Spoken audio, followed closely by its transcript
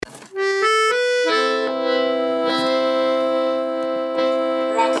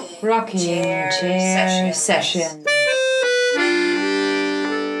Rocking Chair Sessions.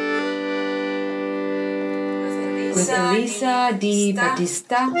 With Elisa Di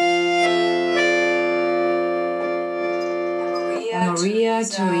Battista and Maria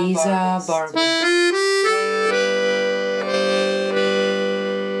Teresa Barber.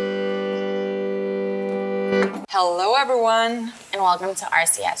 Hello everyone, and welcome to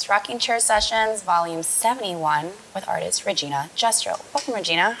RCS Rocking Chair Sessions, Volume 71, with artist Regina Jestro. Welcome,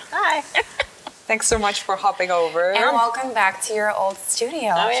 Regina. Hi. Thanks so much for hopping over. And welcome back to your old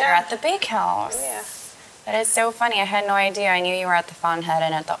studio here at the Bakehouse. Oh, yeah. That is so funny. I had no idea. I knew you were at the Fountainhead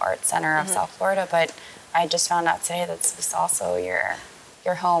and at the Art Center of South Florida, but I just found out today that this was also your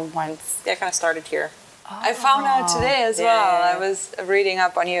home once. Yeah, I kind of started here. Oh. I found out today as well. I was reading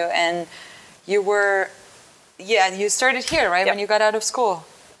up on you, and you were... Yeah, you started here, right? Yep. When you got out of school,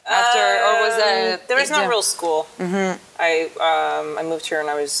 after or was that? There was no real school. Mm-hmm. I moved here when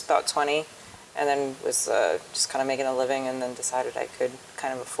I was about 20, and then was just kind of making a living, and then decided I could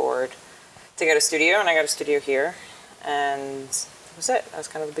kind of afford to get a studio, and I got a studio here, and that was it. That was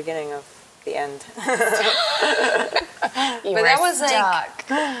kind of the beginning of the end. But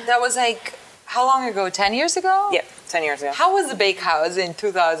that was like how long ago? 10 years ago? Yeah, 10 years ago. How was the Bakehouse in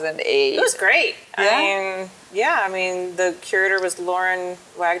 2008? It was great. Yeah? I mean, the curator was Lauren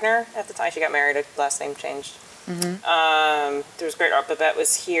Wagner at the time. She got married, her last name changed. Mm-hmm. There was great art. Babette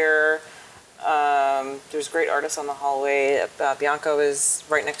was here. There was great artists on the hallway. Bianca was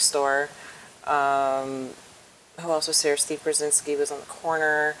right next door. Who else was here? Steve Brzezinski was on the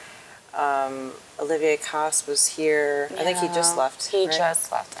corner. Olivier Cass was here. Yeah. I think he just left. He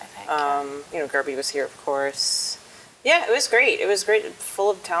just left, I think. Gerby was here, of course. Yeah, it was great. It was great, full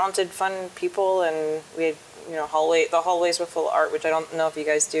of talented, fun people, and we had, the hallways were full of art, which I don't know if you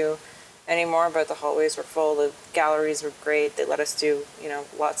guys do anymore, but the hallways were full. The galleries were great. They let us do,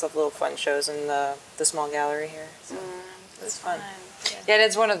 lots of little fun shows in the small gallery here. So it was fun. Yeah,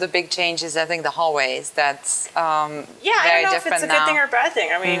 that's one of the big changes. I think the hallways. That's I don't know if it's a good thing or a bad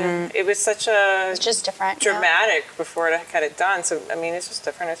thing. I mean, it was such a it's just different, dramatic before I had it done. So I mean, it's just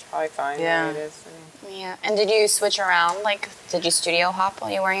different. It's probably fine. Yeah, it is. Yeah. And did you switch around? Like, did you studio hop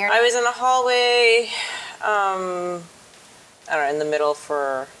while you were here? I was in the hallway. I don't know, in the middle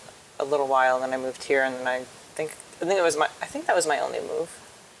for a little while, and then I moved here, and then I think that was my only move.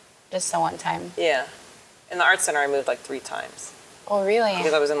 Just the one time. Yeah. In the Art Center, I moved like 3 times. Oh, really?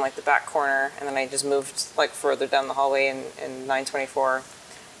 Because I was in like the back corner, and then I just moved like further down the hallway in 924.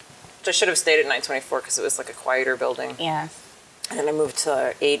 Which I should have stayed at 924 because it was like a quieter building. Yeah. And then I moved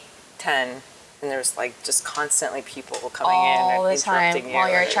to 810, and there was like just constantly people coming in and interrupting you. While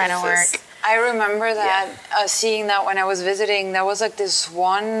you're trying to work. I remember that seeing that when I was visiting. There was like this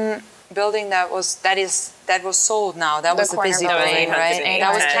one building that was sold now. That was the Busy Brain, right?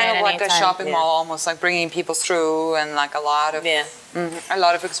 That was kind of like a shopping mall, almost like bringing people through and like a lot of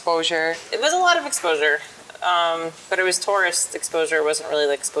exposure. It was a lot of exposure, but it was tourist exposure. It wasn't really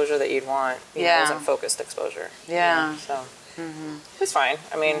the exposure that you'd want. It wasn't focused exposure. Yeah. So it was fine.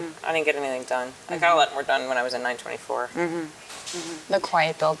 I mean, I didn't get anything done. I got a lot more done when I was in 924. The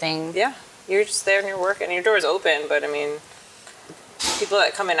quiet building. Yeah, you're just there and you're working. Your door's open, but I mean, people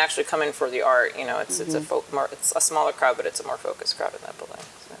that come in actually come in for the art. It's it's a smaller crowd, but it's a more focused crowd in that building.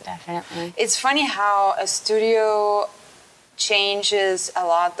 So. Definitely. It's funny how a studio changes a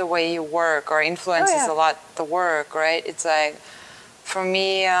lot the way you work, or influences a lot the work, right? It's like, for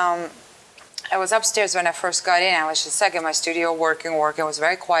me, I was upstairs when I first got in. I was just like in my studio working. It was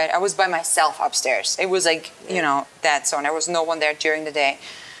very quiet. I was by myself upstairs. It was like, that zone. There was no one there during the day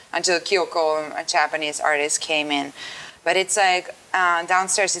until Kyoko, a Japanese artist, came in. But it's like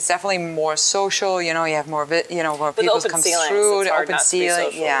downstairs. It's definitely more social. You have more, where people come through. The open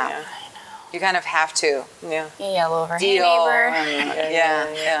ceiling. Yeah. I know. You kind of have to. Yeah. You yell over, "Hey neighbor."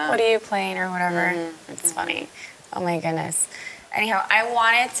 Yeah. What are you playing or whatever? It's funny. Oh my goodness. Anyhow, I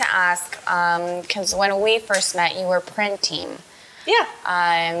wanted to ask because when we first met, you were printing. Yeah.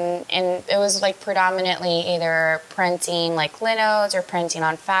 And it was like predominantly either printing like linos or printing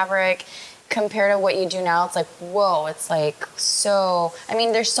on fabric. Compared to what you do now, it's like, whoa, it's like so, I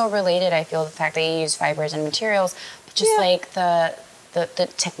mean, they're so related, I feel, the fact that you use fibers and materials, but just like the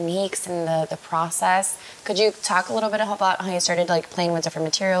techniques and the process. Could you talk a little bit about how you started like playing with different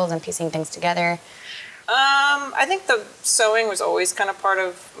materials and piecing things together? I think the sewing was always kind of part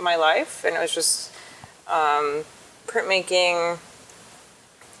of my life, and it was just printmaking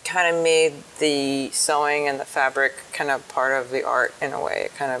kind of made the sewing and the fabric kind of part of the art in a way.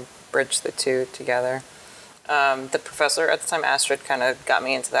 It kind of bridged the two together. The professor at the time, Astrid, kind of got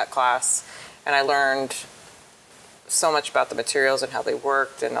me into that class, and I learned so much about the materials and how they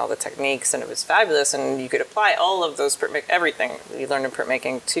worked and all the techniques, and it was fabulous. And you could apply all of those everything you learned in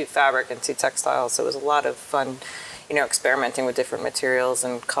printmaking to fabric and to textiles. So it was a lot of fun, experimenting with different materials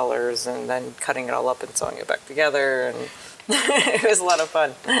and colors, and then cutting it all up and sewing it back together. And it was a lot of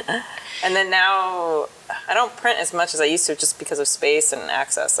fun. And then now I don't print as much as I used to, just because of space and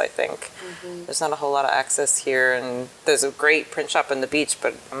access, I think. There's not a whole lot of access here, and there's a great print shop in the beach,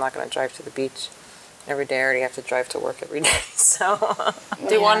 but I'm not going to drive to the beach every day. I already have to drive to work every day. So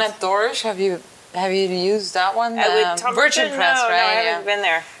The one at Dorsch, have you used that one? Virgin Press, no, right? No, I haven't been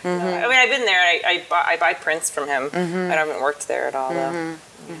there. No. I mean, I've been there. I buy prints from him. I haven't worked there at all, though.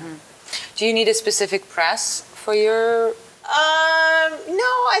 Do you need a specific press for your? No,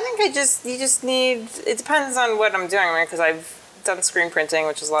 I think you just need, it depends on what I'm doing, right? Because I've done screen printing,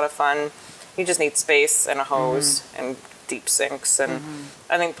 which is a lot of fun. You just need space and a hose and deep sinks. And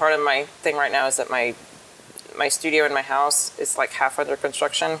I think part of my thing right now is that my studio in my house is like half under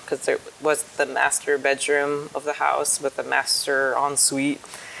construction, because there was the master bedroom of the house with the master ensuite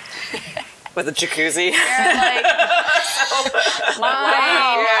with a jacuzzi. You're like,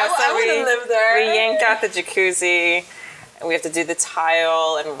 wow. So I would've lived there. We yanked out the jacuzzi, and we have to do the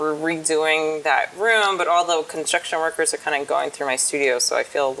tile, and we're redoing that room, but all the construction workers are kind of going through my studio, so I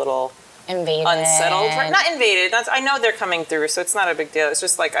feel a little invaded. unsettled. Not invaded. I know they're coming through, so it's not a big deal. It's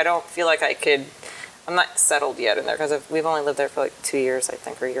just like I don't feel like I'm not settled yet in there, because we've only lived there for like 2 years, I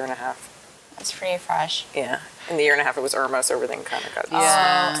think, or a year and a half. It's pretty fresh. Yeah. In the year and a half, it was Irma, so everything kind of got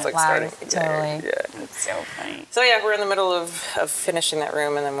Yeah. starting. Totally. Yeah. It's so funny. So yeah, we're in the middle of finishing that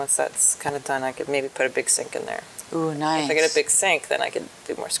room, and then once that's kind of done, I could maybe put a big sink in there. Ooh, nice. If I get a big sink, then I could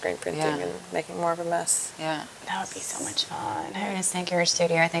do more screen printing Yeah. and making more of a mess. Yeah. That would be so much fun. Having a sink in your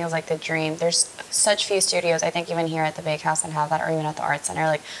studio, I think, is like the dream. There's such few studios, I think, even here at the Bakehouse that have that, or even at the Art Center.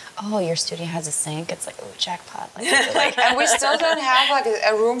 Like, oh, your studio has a sink. It's like, oh, jackpot. Like, And we still don't have like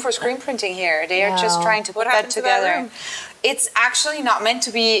a room for screen printing here. They are just No. trying to put that happened to that together. room? It's actually not meant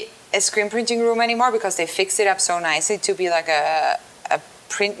to be a screen printing room anymore, because they fixed it up so nicely to be like a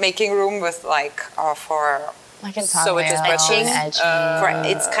printmaking room with like for like in So it just etching.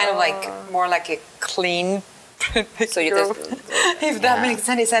 etching. It's kind of like more like a clean So you room, just, if that makes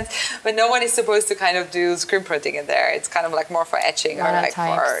any sense. But no one is supposed to kind of do screen printing in there. It's kind of like more for etching or like for,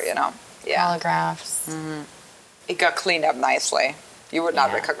 Monotypes. yeah. Holographs. It got cleaned up nicely. You would not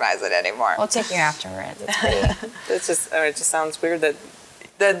Yeah. recognize it anymore. We'll take you afterwards. It's pretty. it just sounds weird that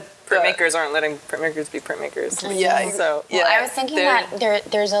printmakers aren't letting printmakers be printmakers. Yeah. So Yeah. Well, I was thinking that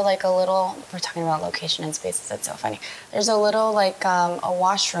there's a little, we're talking about location and spaces, that's so funny. There's a little like a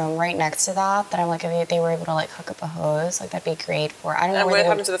washroom right next to that I'm like, if they were able to like hook up a hose, like that'd be great for, I don't know And where what they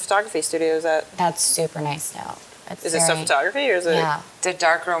happened would, to the photography studio? Is that's super nice now. it still photography, or is it Yeah. The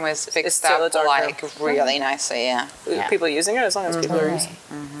dark room is fixed still a up dark like room. really nicely, yeah. Yeah. people using it? As long as people are Totally.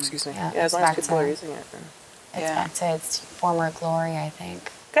 using Excuse me. Yeah, Yeah, as it's long as back people to- are using it. then- It's Yeah. back to its former glory, I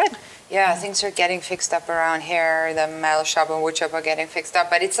think. Good. Yeah, things are getting fixed up around here. The metal shop and wood shop are getting fixed up,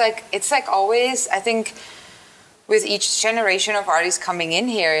 but it's like always. I think with each generation of artists coming in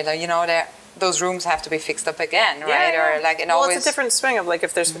here, that those rooms have to be fixed up again, right? Yeah. Or like, and well, always. it's a different swing of like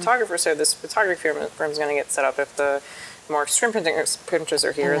if there's photographers here, this photography firm's going to get set up. If the more screen printers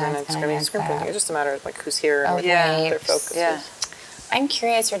are here, And then that's it's gonna going to be get screen set printing. up. It's just a matter of like who's here and Oh, what yeah. their focus Yeah. is. I'm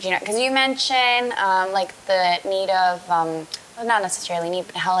curious, Regina, because you mentioned like the need of, well, not necessarily need,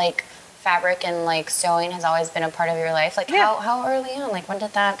 but how like fabric and like sewing has always been a part of your life. Like Yeah. how early on? Like when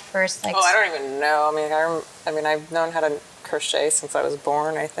did that first like? Oh, I don't even know. I mean, I've known how to crochet since I was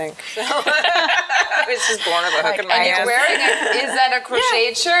born, I think. So I was just born with a hook in my and you're hand. wearing is that a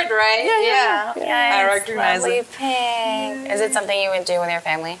crocheted shirt, right? Yeah. Yeah, I it's recognize lovely it. pink. Is it something you would do with your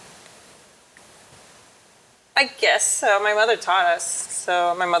family? I guess so. My mother taught us.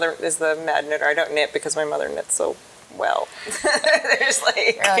 So my mother is the mad knitter. I don't knit because my mother knits so well. There's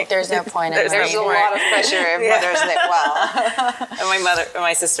like, You're like, there's no point in There's no There's a point. lot of pressure if mothers knit well. And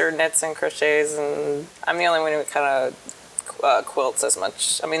my sister knits and crochets, and I'm the only one who kind of quilts as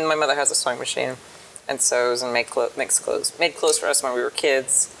much. I mean, my mother has a sewing machine and sews and made clothes for us when we were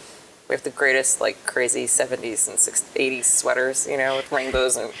kids. We have the greatest, like, crazy 70s and 80s sweaters, with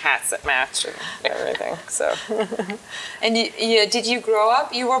rainbows and hats that match and everything. So And did you grow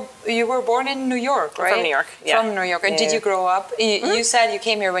up? You were born in New York, right? From New York, yeah. From New York. And Yeah. did you grow up? You said you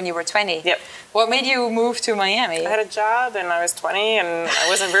came here when you were 20. Yep. What made you move to Miami? I had a job, and I was 20, and I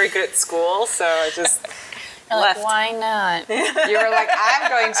wasn't very good at school, so I just You're left. like, why not? You were like, I'm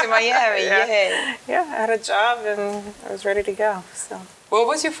going to Miami. Yeah. Yay. Yeah, I had a job, and I was ready to go. So What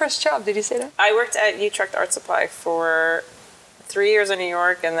was your first job? Did you say that? I worked at Utrecht Art Supply for 3 years in New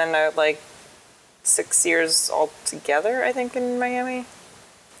York, and then 6 years altogether, I think, in Miami.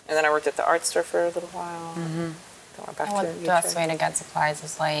 And then I worked at the art store for a little while. Then went back And what to the best way to get supplies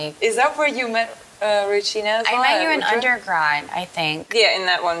is like. Is that where you met Regina as I well? met you in Woodruff? undergrad, I think, Yeah, in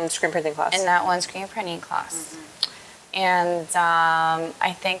that one screen printing class. in that one screen printing class. And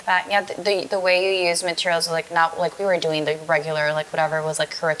I think that the way you use materials, like not like we were doing the regular like whatever was like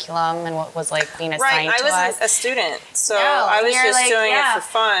curriculum and what was like being assigned Right, to I us. was a student, so No, I was you're just like, doing yeah. it for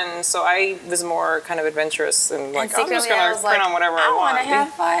fun. So I was more kind of adventurous and like, I'm just secretly I gonna was print like, on whatever I want want. to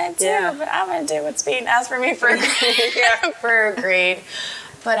have fun too, Yeah. but I'm gonna do what's being asked for me for Yeah. for a grade.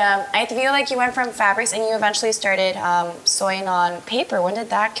 But I feel like you went from fabrics and you eventually started sewing on paper. When did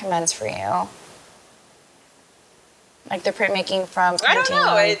that commence for you? Like the printmaking from I don't printing know.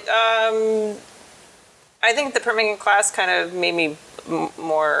 on- I think the printmaking class kind of made me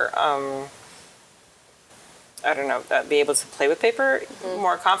more, I don't know, be able to play with paper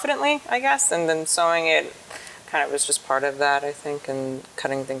more confidently, I guess. And then sewing it kind of was just part of that, I think, and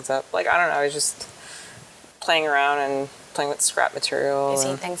cutting things up. Like, I don't know, I was just playing around and playing with scrap material.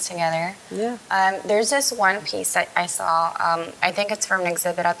 piecing and- things together. Yeah. There's this one piece that I saw. I think it's from an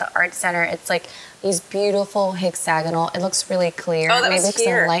exhibit at the art center. It's like these beautiful hexagonal. It looks really clear. Oh, that was Maybe 'cause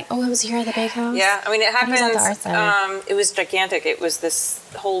here. the light. Oh, it was here at the bakehouse. Yeah, I mean, it That was at the art center. happened. It was gigantic. It was this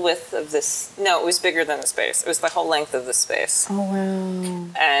whole width of this. No, it was bigger than the space. It was the whole length of the space, Oh wow.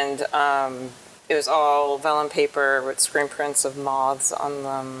 and it was all vellum paper with screen prints of moths on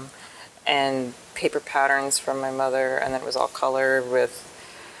them, and paper patterns from my mother, and then it was all colored with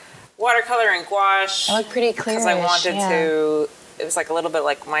watercolor and gouache. It looked pretty clear. Because I wanted to. It was like a little bit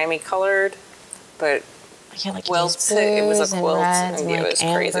like Miami colored, but Yeah, like quilted. It was a blues and quilt, reds and and it like was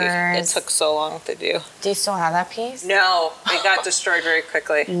crazy. It ambers. took so long to do. Do you still have that piece? No, it got destroyed very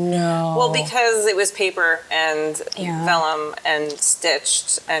quickly. No. Well, because it was paper and Yeah. vellum and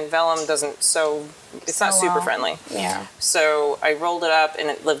stitched, and vellum doesn't sew. It's not So super well. friendly. Yeah. So I rolled it up, and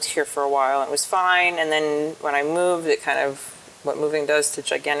it lived here for a while, and it was fine. And then when I moved, it kind of what moving does to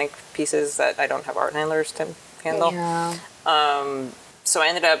gigantic pieces that I don't have art handlers to handle. Yeah. So I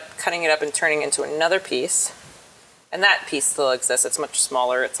ended up cutting it up and turning it into another piece. And that piece still exists. It's much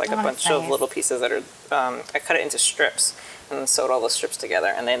smaller. It's like Oh, a bunch that's of nice. little pieces that are. I cut it into strips and then sewed all the strips together,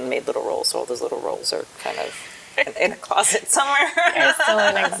 and then made little rolls. So all those little rolls are kind of in a closet somewhere. They're still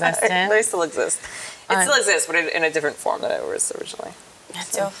in existence. They still exist. It still exists, but in a different form than it was originally.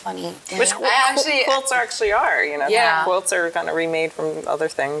 That's so funny. Which quilts actually are. You know, Yeah. quilts are kind of remade from other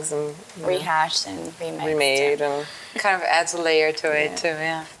things and Rehashed and remixed. remade and. Kind of adds a layer to it too,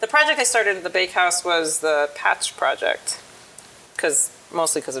 yeah. The project I started at the bakehouse was the patch project,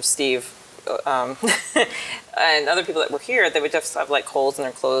 mostly because of Steve and other people that were here. They would just have like holes in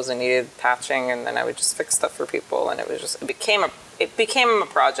their clothes and needed patching, and then I would just fix stuff for people. And it became a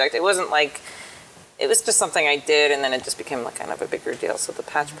project. It wasn't like it was just something I did, and then it just became like kind of a bigger deal. So the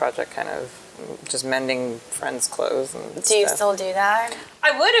patch project kind of just mending friends' clothes and Do you stuff. still do that?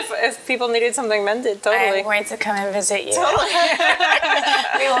 I would if people needed something mended. Totally. I'm going to come and visit you. Totally.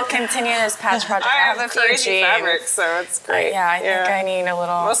 We will continue this patch project. I have have a few crazy jeans. fabrics, so it's great. Yeah, I think I need a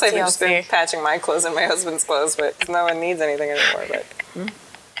little Mostly I've just been TLC. patching my clothes and my husband's clothes, but no one needs anything anymore. But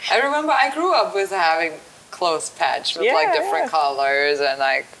I remember I grew up with having clothes patched with like Yeah, different yeah. colors and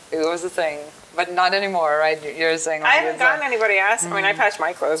like it was a thing. But not anymore, right? You're saying I like, haven't it's gotten like- anybody ask. I mean, I patch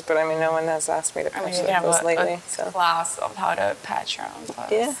my clothes, but I mean, no one has asked me to I mean, patch you their can have clothes a lately. So class of how to patch your own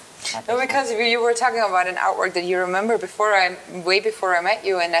clothes. Yeah. No, because you were talking about an artwork that you remember way before I met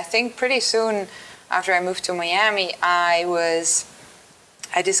you, and I think pretty soon after I moved to Miami, I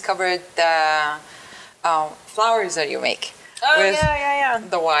discovered the flowers that you make. Oh with yeah.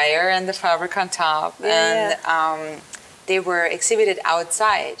 the wire and the fabric on top, Yeah, and they were exhibited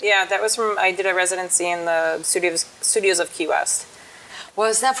outside. Yeah, that was from. I did a residency in the studios of Key West.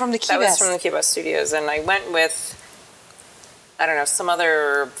 Was that from the Key That was West? from the Key West Studios, and I went with, I don't know, some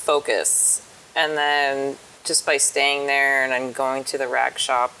other focus, and then just by staying there and then going to the rag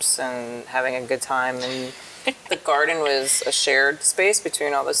shops and having a good time, and the garden was a shared space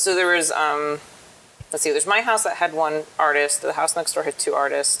between all this. So there was, let's see, there's my house that had one artist, the house next door had two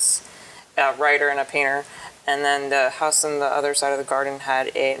artists, a writer and a painter, and then the house on the other side of the garden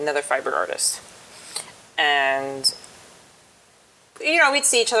had another fiber artist. And you know, we'd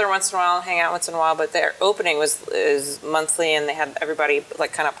see each other once in a while, hang out once in a while, but their opening is monthly, and they had everybody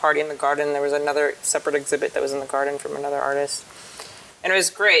like kind of party in the garden. There was another separate exhibit that was in the garden from another artist, and it was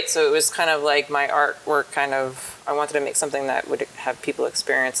great. So it was kind of like my artwork kind of, I wanted to make something that would have people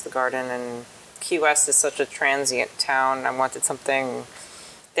experience the garden, and Key West is such a transient town. I wanted something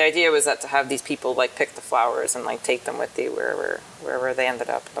the idea was that to have these people like pick the flowers and like take them with you wherever they ended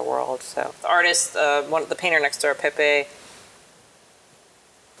up in the world. So the artist, the painter next door, Pepe.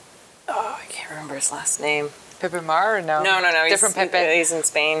 Oh, I can't remember his last name. Pepe Mar or no? No. Different Pepe. He's in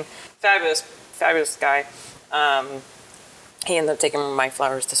Spain. Fabulous guy. He ended up taking my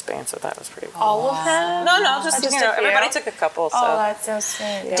flowers to Spain, so that was pretty cool. All of them? No, just a few? everybody took a couple. So. Oh, that's so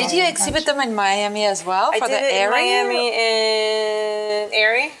sweet. Yeah. Did you exhibit them in Miami as well? I For did the it in Airy? Miami in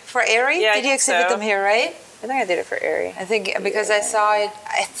Airy. For Airy? Yeah, I did you think exhibit so. them here, right? I think I did it for Airy. I think because I saw it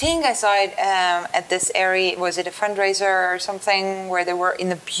at this area. Was it a fundraiser or something where they were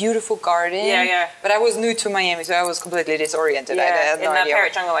in a beautiful garden? Yeah. But I was new to Miami, so I was completely disoriented. I had in no the idea.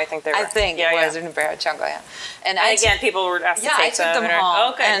 Parrot Jungle, I think they were. I think it was in the Parrot Jungle, yeah. And And again, people were asked to I take took them and- home.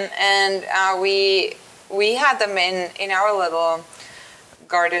 Oh, okay. And we had them in our little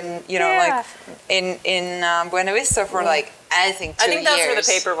garden, Yeah. like in Buena Vista for like I think 2 years. I think those were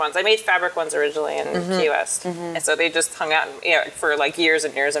the paper ones. I made fabric ones originally in Key West, and so they just hung out for like years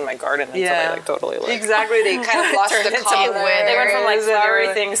and years in my garden until they like totally like Exactly, they kind of lost turned the into color. They went from like and they flowery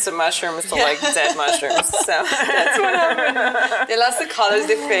were- things to mushrooms to like dead mushrooms. So They lost the colors,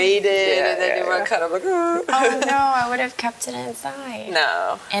 they faded, Yeah, and then they were kind of like, oh. Oh no, I would have kept it inside.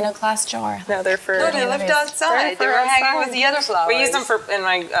 no, In a glass jar. they're for. No, they lived outside. They were hanging with the other flowers. We used them in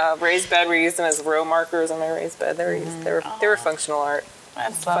my raised bed. We used them as row markers on my raised bed. They were functional art.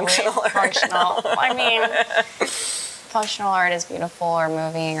 That's lovely. Functional art. Functional. I mean, functional art is beautiful or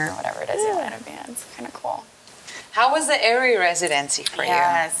moving or whatever it is you want to be. It's kind of cool. How was the Airy residency for you?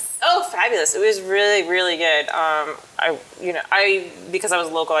 Yes. Oh, fabulous! It was really, really good. Because I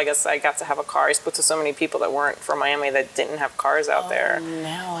was local, I guess I got to have a car. I spoke to so many people that weren't from Miami that didn't have cars out there,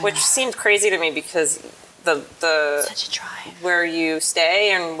 No. which seemed crazy to me because the Such a drive. where you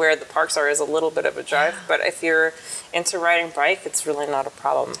stay and where the parks are is a little bit of a drive. But if you're into riding bike, it's really not a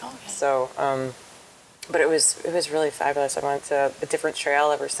problem. Okay. So, but it was really fabulous. I went to a different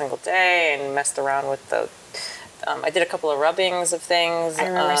trail every single day and messed around with the. I did a couple of rubbings of things. I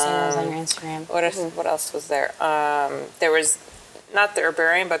remember seeing those on your Instagram. What else was there? There was not the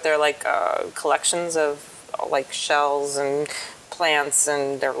herbarium, but they're like collections of like shells and plants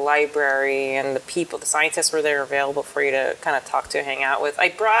and their library, and the scientists were there available for you to kind of talk to, hang out with. I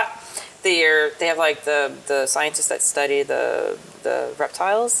brought they have like the scientists that study the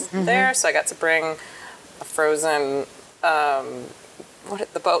reptiles there, so I got to bring a frozen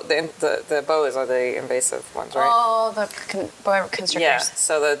the boas are the invasive ones, right? Oh, the boa constrictors. Yeah.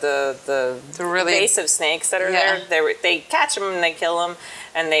 So the really- invasive snakes that are Yeah. there, they catch them and they kill them,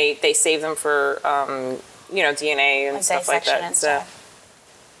 and they save them for DNA and Like stuff like dissection that. and stuff.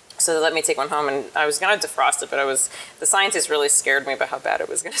 So they let me take one home, and I was gonna defrost it, but the scientist really scared me about how bad it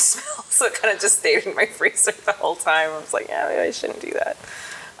was gonna smell, so it kind of just stayed in my freezer the whole time. I was like, yeah, maybe I shouldn't do that.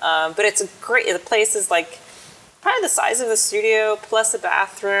 But it's the place is like probably the size of the studio, plus a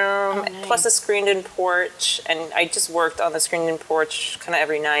bathroom, Oh, nice. plus a screened-in porch, and I just worked on the screened-in porch kind of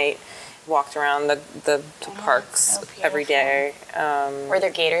every night, walked around the parks so every day. Were there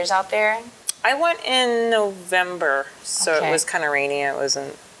gators out there? I went in November, so Okay. it was kind of rainy. It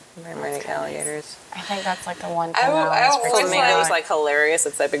wasn't very many alligators. I think that's like the one thing I I always always forget Flamingo like- was like hilarious.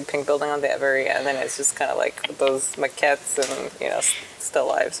 It's that big pink building on the very end, and it's just kind of like those maquettes and still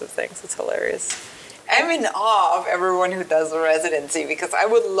lives of things. It's hilarious. I'm in awe of everyone who does a residency because I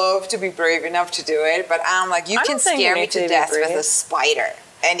would love to be brave enough to do it, but I'm like, you I can don't think scare you me need to to be death with brave. a spider.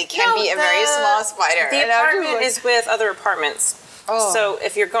 And it can No, be a very small spider. The And I'm just apartment like- is with other apartments. Oh. So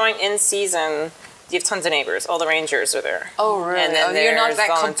if you're going in season, you have tons of neighbors. All the rangers are there. Oh, really? And then Oh, you're not there's like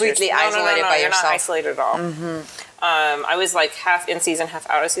volunteers. completely No, isolated by you're yourself. not isolated at all. I was like half in season, half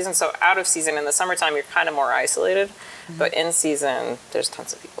out of season. So out of season in the summertime, you're kind of more isolated. But in season, there's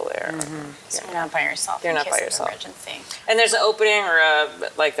tons of people there. So you're not by yourself. You're in not case by of yourself. Emergency. And there's an opening or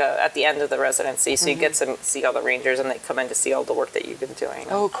at the end of the residency, so you get to see all the rangers, and they come in to see all the work that you've been doing.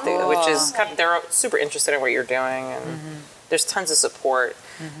 Oh, cool. Which is they're super interested in what you're doing, and there's tons of support.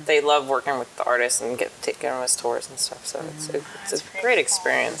 They love working with the artists and taking them as tours and stuff. So it's a pretty great cool.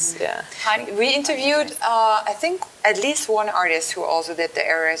 experience. Yeah. We interviewed, I think, at least one artist who also did the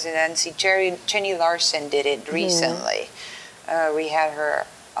air residency. Jenny Larson did it recently. We had her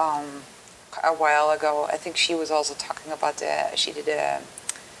a while ago. I think she was also talking about she did a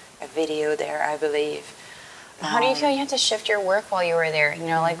video there, I believe. How do you feel you had to shift your work while you were there?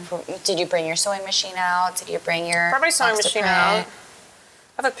 Did you bring your sewing machine out? Did you bring your Brought my sewing box to machine print? out.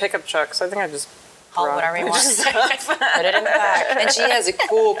 I have a pickup truck, so I think I just Haul brought whatever you want. just Put it in the back. And she has a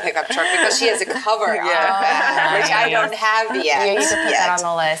cool pickup truck because she has a cover on it, which I don't have yet. You need to put that on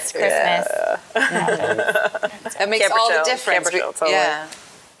the list. Christmas. That makes Camper all the shell, difference. camper shell, totally. Yeah.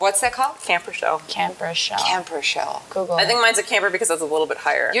 What's that called? Camper shell. Camper shell. Camper shell. Google I it. think mine's a camper because it's a little bit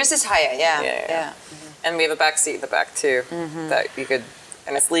higher. Yours is higher, yeah. Yeah. And we have a back seat in the back too that you could,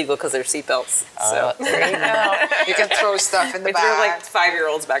 and it's legal because they're seatbelts. So There you go. You can throw stuff in the we threw like back.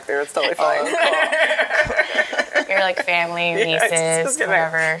 5-year-olds back there. It's totally fine. You're like family, nieces, just get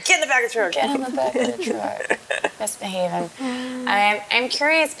back. whatever. Get in the back of the truck. Get on the back of the truck. Misbehaving. I'm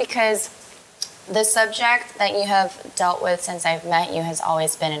curious because the subject that you have dealt with since I've met you has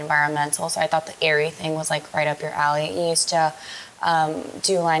always been environmental. So I thought the airy thing was like right up your alley. You used to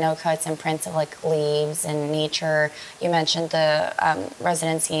do lino cuts and prints of like leaves and nature. You mentioned the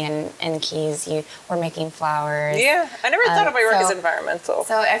residency in Keys. You were making flowers. Yeah, I never thought of my work so- as environmental.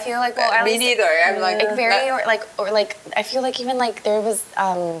 So I feel like at Me least- neither. I'm like very or like I feel like even like there was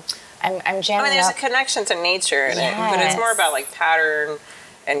I'm jamming I mean, there's up. a connection to nature in it, but it's more Yes. about like pattern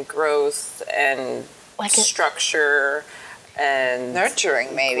and growth and Like it- structure and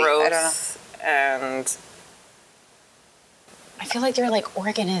nurturing, maybe. growth I don't know. and I feel like they're like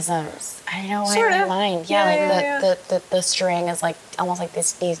organisms. I don't know why Sort in my of. mind. Yeah, Yeah, like yeah, the string is like almost like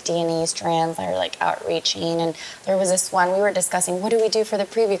these DNA strands that are like outreaching. And there was this one we were discussing. What do we do for the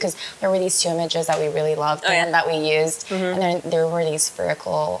preview? Because there were these two images that we really loved yeah. and that we used, and then there were these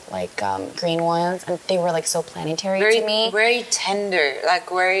spherical like green ones, and they were like so planetary to me. Very tender, like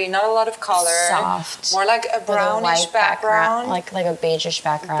very not a lot of color, Soft. more like a With a brownish white background. like a beigeish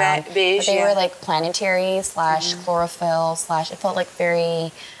background. Beige, but they yeah. were like planetary slash chlorophyll slash. It felt like very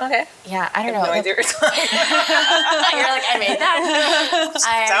okay. yeah. I don't No know. idea what you're talking about. You're like I made that.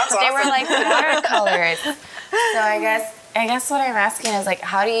 Sounds They were awesome. like watercolors. So I guess what I'm asking is like,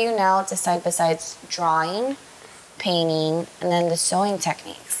 how do you now decide besides drawing, painting, and then the sewing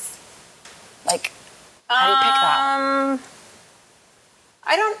techniques? Like, how do you pick that?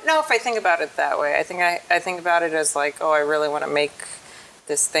 I don't know if I think about it that way. I think about it as like, oh, I really want to make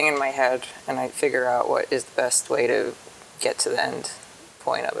this thing in my head, and I figure out what is the best way to get to the end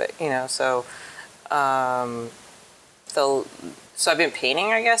point of it. You know, so so I've been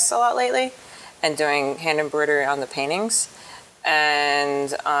painting, I guess, a lot lately, and doing hand embroidery on the paintings.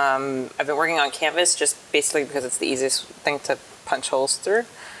 And I've been working on canvas just basically because it's the easiest thing to punch holes through.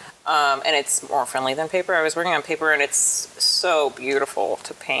 And it's more friendly than paper. I was working on paper, and it's so beautiful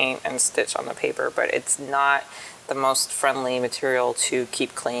to paint and stitch on the paper, but it's not the most friendly material to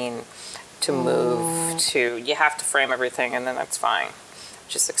keep clean, to move, you have to frame everything, and then that's fine.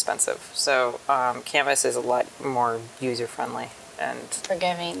 Just expensive. So canvas is a lot more user-friendly and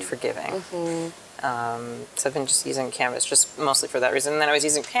Forgiving. so I've been just using canvas just mostly for that reason. And then I was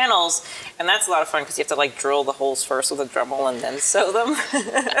using panels, and that's a lot of fun because you have to like drill the holes first with a Dremel and then sew them.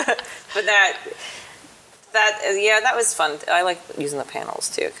 But that was fun. I like using the panels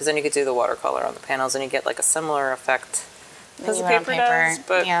too because then you could do the watercolor on the panels and you get like a similar effect as the You on paper does.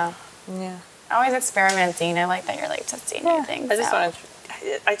 But yeah. Always experimenting. I like that you're like testing new things. I just out.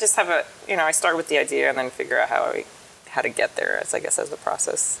 I just have I start with the idea and then figure out how to get there as the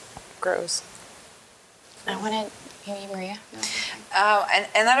process grows. I wanted you, Maria. No. And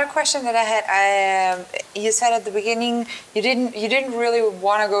another question that I had, you said at the beginning you didn't really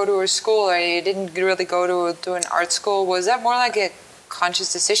want to go to a school, or you didn't really go to an art school. Was that more like a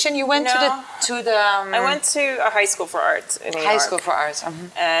conscious decision? You went to the I went to a high school for art in New York. high school for arts.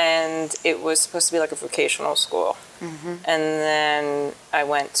 And it was supposed to be like a vocational school. And then I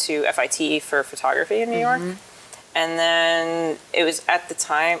went to FIT for photography in New York. And then it was at the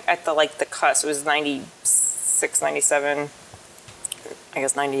time, at the cusp, it was 96, 97, I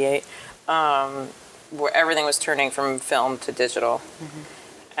guess 98, where everything was turning from film to digital.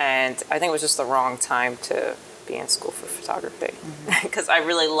 And I think it was just the wrong time to be in school for photography because I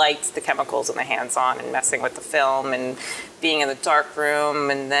really liked the chemicals and the hands-on and messing with the film and being in the dark room,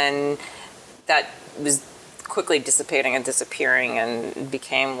 and then that was quickly dissipating and disappearing and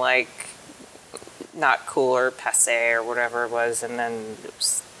became like not cool or passé or whatever it was, and then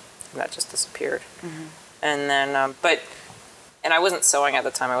that just disappeared. And then and I wasn't sewing at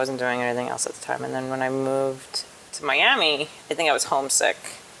the time, I wasn't doing anything else at the time, and then when I moved to Miami, I think I was homesick.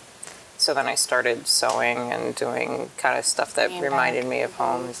 So then I started sewing and doing kind of stuff that reminded me of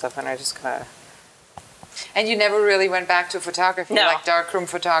home and stuff, and I just kind of... And you never really went back to photography, No. like darkroom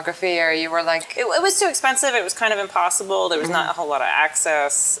photography, or you were like... It was too expensive. It was kind of impossible. There was not a whole lot of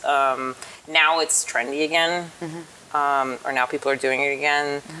access. Now it's trendy again, or now people are doing it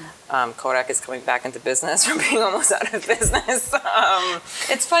again. Kodak is coming back into business from being almost out of business.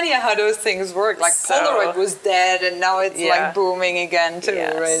 It's funny how those things work. Like Polaroid was dead, and now it's like booming again too.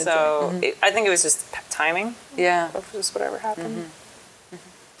 Right? So I think it was just timing. Yeah. Of just whatever happened.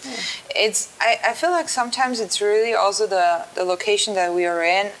 I feel like sometimes it's really also the location that we are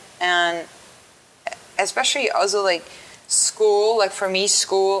in, and especially also like school. Like for me,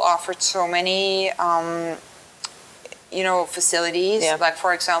 school offered so many facilities. Yeah. Like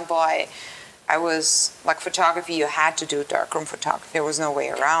for example, I was like photography. You had to do darkroom photography. There was no way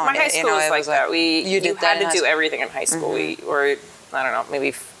around My it. high school was like that. You had to do it. everything in high school. I don't know,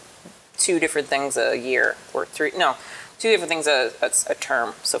 maybe 2 different things a year or 3. No, 2 different things a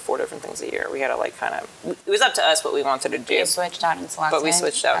term. So 4 different things a year. We had to like kind of. It was up to us what we wanted to do. You switched out and selected. But we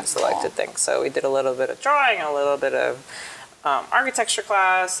switched out and That's selected cool. things. So we did a little bit of drawing, a little bit of architecture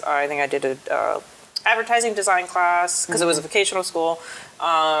class. I think I did a advertising design class because it was a vocational school.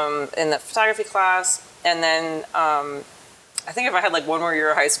 In the photography class, and then I think if I had like 1 more year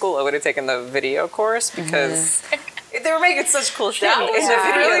of high school, I would have taken the video course because they were making such cool shit. That was in the a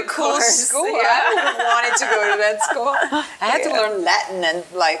video really cool course. school. Yeah. I would have wanted to go to that school. I had to learn Latin and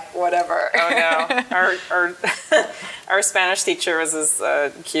like whatever. Oh no, our Spanish teacher was this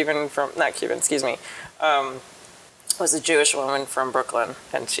was a Jewish woman from Brooklyn,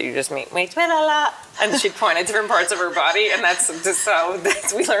 and she just and she'd point at different parts of her body, and that's just how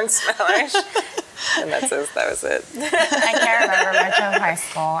we learned Spanish. And that was it. I can't remember much of high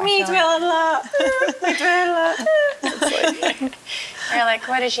school. You're like,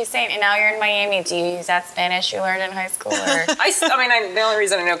 what is she saying? And now you're in Miami. Do you use that Spanish you learned in high school? Or? The only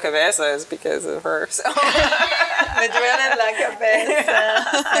reason I know cabeza is because of her. So. Me duele la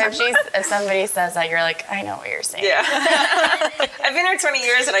cabeza. So if somebody says that, you're like, I know what you're saying. Yeah. I've been here 20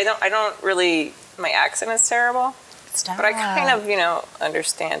 years, and I don't really. My accent is terrible, Stop. but I kind of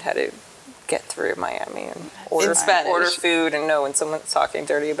understand how to get through Miami and order Spanish. food and know when someone's talking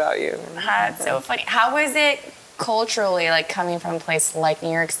dirty about you. That's so funny. How was it culturally, like coming from a place like New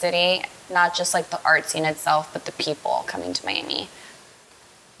York City, not just like the art scene itself, but the people coming to Miami?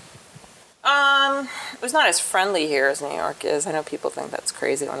 It was not as friendly here as New York is. I know people think that's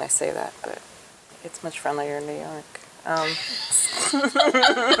crazy when I say that, but it's much friendlier in New York. Miami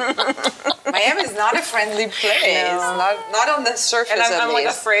is not a friendly place. No. Not on the surface. And I'm at like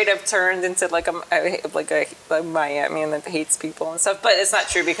least. afraid I've turned into like a Miami and that hates people and stuff. But it's not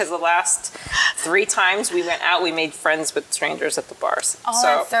true because the last 3 times we went out, we made friends with strangers at the bars. Oh,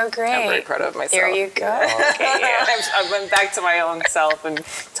 that's so great. I'm very proud of myself. There you go. Okay, yeah. I went back to my own self and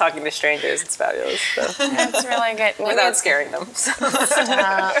talking to strangers. It's fabulous. So. That's really good. Maybe Without scaring them. So.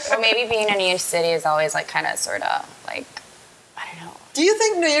 well, maybe being in a new city is always like kind of sort of like, I don't know. Do you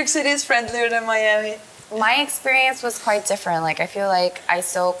think New York City is friendlier than Miami? My experience was quite different. Like I feel like I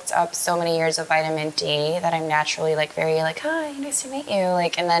soaked up so many years of vitamin D that I'm naturally like very like, hi, nice to meet you.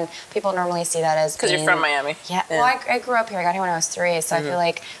 Like, and then people normally see that as Because you're from Miami. Yeah. Well, I grew up here. I got here when I was 3, so I feel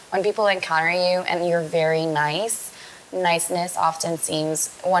like when people encounter you and you're very nice, niceness often seems,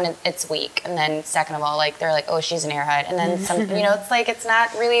 one, it's weak, and then second of all, like they're like, oh, she's an airhead, and then some, it's like it's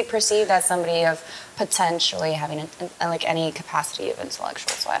not really perceived as somebody of potentially having like any capacity of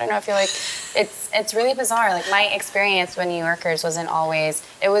intellectual. So I don't know. I feel like it's really bizarre. Like my experience with New Yorkers wasn't always.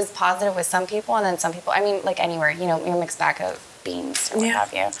 It was positive with some people, and then some people. I mean, like anywhere, you're a mixed bag of beans or what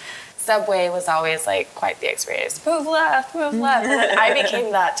have you. Subway was always like quite the experience. Move left, move left. And then I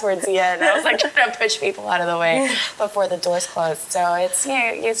became that towards the end. I was like trying to push people out of the way before the doors closed. So it's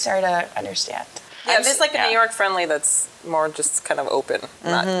you start to understand. Yeah, there's like a New York friendly that's more just kind of open,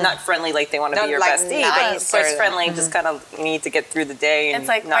 not friendly like they want to be your like bestie, nice but it's friendly. Just kind of you need to get through the day and It's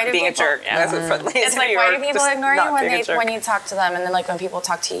like, why not do being a people- jerk. That's what friendly is. It's in like, New why York, do people just ignore not you when being a jerk. when you talk to them, and then like when people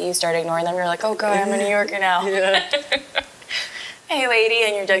talk to you, you start ignoring them. You're like, oh god, I'm a New Yorker now. Hey lady,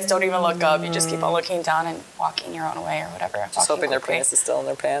 and you just don't even look up. You just keep on looking down and walking your own way or whatever. Just hoping their penis is still in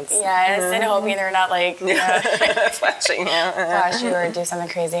their pants. Yes, and hoping they're not like Flashing. flash you or do something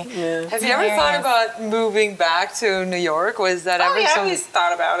crazy. Have you ever thought about moving back to New York? Was that ever I something? always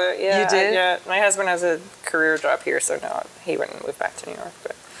thought about it. Yeah, You did? Yeah, my husband has a career job here, so no, he wouldn't move back to New York,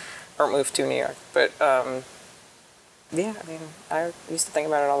 or move to New York. But yeah, I mean, I used to think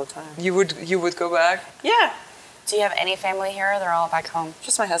about it all the time. You would go back? Yeah, Do you have any family here, or they're all back home?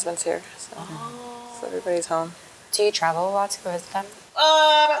 just my husband's here, so everybody's home. Do you travel a lot to go visit them?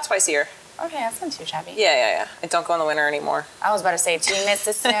 About twice a year. Okay, that's not too shabby. Yeah. I don't go in the winter anymore. I was about to say, do you miss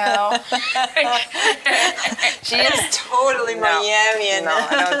the snow? She is totally Miami, No,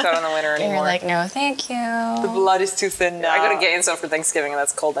 I don't go in the winter You're anymore. like, no, thank you. the blood is too thin now. I go to Gainesville for Thanksgiving, and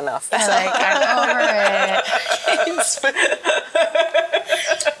that's cold enough. You're like, I'm over it.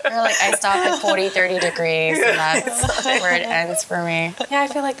 You're like, I stop at 40, 30 degrees, and that's where it ends for me. Yeah, I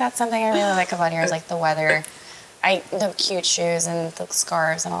feel like that's something I really like about here is like the weather. The cute shoes and the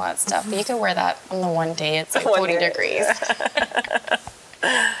scarves and all that stuff. But you could wear that on the one day it's like One 40 day. degrees.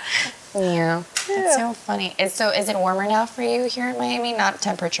 Yeah, that's so funny. Is it warmer now for you here in Miami? Not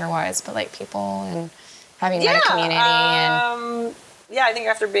temperature-wise, but like people and having met a community and. Yeah, I think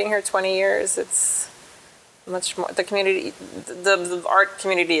after being here 20 years, it's much more. The community, the art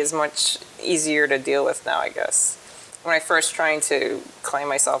community, is much easier to deal with now, I guess. When I first trying to claim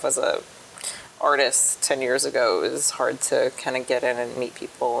myself as a artist 10 years ago, it was hard to kind of get in and meet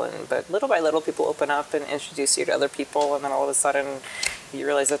people, but little by little people open up and introduce you to other people, and then all of a sudden you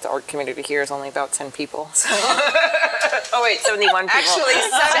realize that the art community here is only about 10 people. So. Oh wait, 71 people. Actually,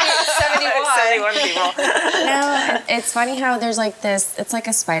 71. 71 people. No, it's funny how there's like this, it's like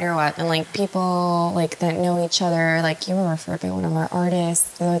a spider web, and like people like that know each other, like you were referred by one of our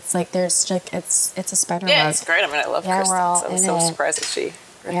artists, so it's like there's like, it's a spider web. Yeah, it's great. I mean, I love Yeah, Kristen, we're all so I'm in so it. surprised that she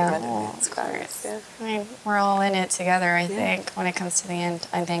recommended Yeah. me. It's glorious. Yeah. I mean, we're all in it together, I think, when it comes to the end.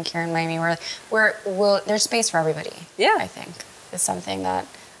 I think here in Miami, there's space for everybody. Yeah. I think is something that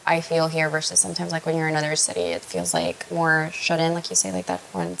I feel here versus sometimes like when you're in another city, it feels like more shut in, like you say, like that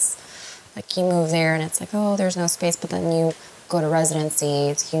once, like you move there and it's like, oh, there's no space, but then you go to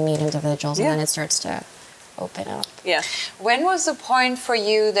residencies, you meet individuals, and then it starts to open up. Yeah. When was the point for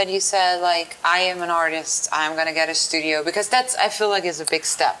you that you said, like, I am an artist, I'm gonna get a studio? Because that's, I feel like, is a big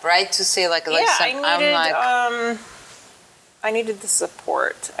step, right? To say, like, listen, I needed the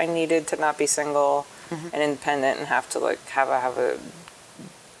support. I needed to not be single and independent and have to like have a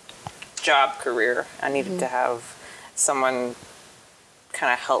job career. I needed to have someone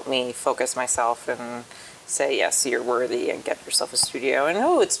kind of help me focus myself and say, yes, you're worthy, and get yourself a studio, and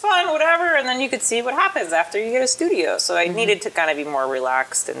it's fun, whatever, and then you could see what happens after you get a studio. So I needed to kind of be more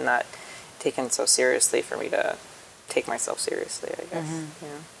relaxed and not taken so seriously for me to take myself seriously, I guess.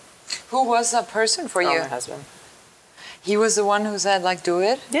 Yeah. Who was that person for you? My husband. He was the one who said, like, do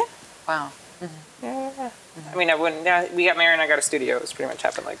it? Yeah. Wow. Yeah. I mean, we got married and I got a studio. It was pretty much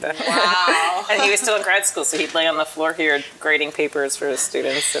happened like that. Wow. And he was still in grad school, so he'd lay on the floor here grading papers for his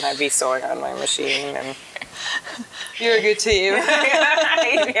students, and I'd be sewing on my machine. And You're a good team. You're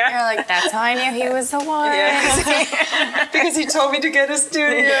like, that's how I knew he was the one. Because he told me to get a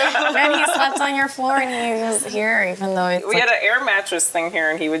studio. And he slept on your floor and he was here, even though it's We had an air mattress thing here,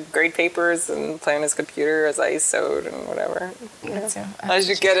 and he would grade papers and play on his computer as I sewed and whatever. I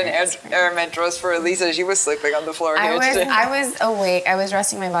should get an air mattress for Elisa. She was sleeping on the floor here today. I was awake. I was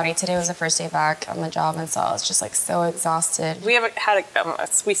resting my body. Today was the first day back on the job, and so I was just like so exhausted. We haven't had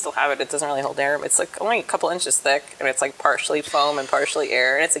we still have it. It doesn't really hold air. It's like only a couple inches thick, and it's like partially foam and partially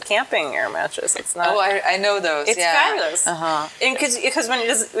air, and it's a camping air mattress. It's not. Oh, I know those. It's fabulous. And because when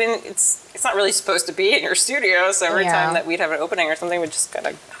it's not really supposed to be in your studio, so every time that we'd have an opening or something, we'd just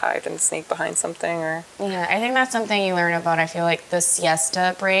gotta hide and sneak behind something or. Yeah, I think that's something you learn about. I feel like the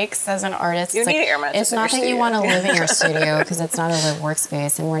siesta breaks as an artist. You need an air mattress. It's not that you want to live in your studio because it's not a live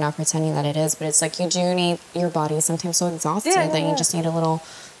workspace, and we're not pretending that it is. But it's like you do need your body is sometimes so exhausted that you just need a little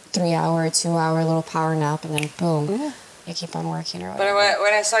 3-hour, 2-hour little power nap, and then boom. You keep on working or whatever. But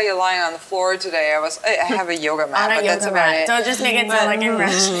when I saw you lying on the floor today, I have a yoga mat, on a but yoga that's about mat. it. Don't just make it sound like a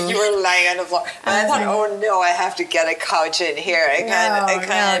rush. You were lying on the floor. And I thought, oh no, I have to get a couch in here.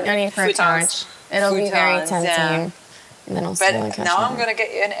 No need for a couch. It'll be very tempting. Yeah. And then I'll But now I'm going to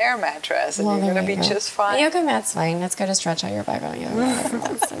get you an air mattress, and you're going to be just fine. The yoga mat's fine. It's good to stretch out your back on a yoga mat every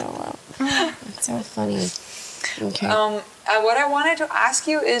once in a while. It's so funny. Okay. What I wanted to ask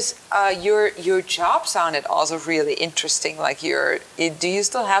you is your job sounded also really interesting. Like do you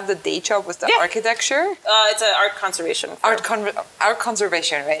still have the day job with the architecture? It's an art conservation firm. Art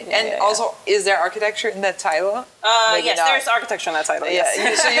conservation, right? Also, is there architecture in that title? Yes, there's architecture in that title. Yes.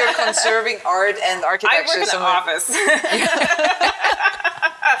 Yeah, so you're conserving art and architecture. I work in the office.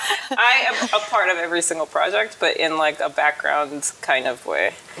 I am a part of every single project, but in like a background kind of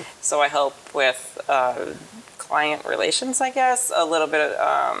way. So I help with client relations, I guess, a little bit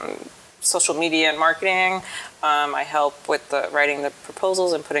of social media and marketing. I help with writing the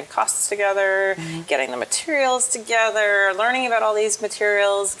proposals and putting costs together, getting the materials together, learning about all these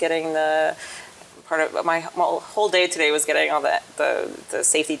materials, getting part of my whole day today was getting all the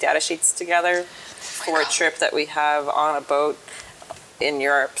safety data sheets together for a trip that we have on a boat in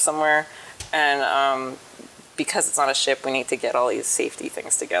Europe somewhere. And because it's on a ship, we need to get all these safety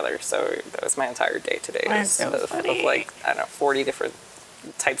things together. So that was my entire day today. That's so funny. Of like, I don't know, 40 different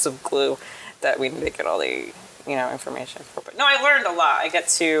types of glue that we need to get all the, information for. But no, I learned a lot. I get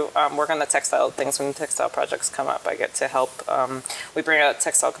to work on the textile things when the textile projects come up. I get to help. We bring a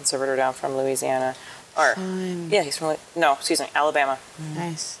textile conservator down from Louisiana. He's from, Alabama.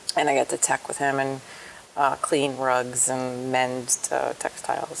 Nice. And I get to tech with him and clean rugs and mend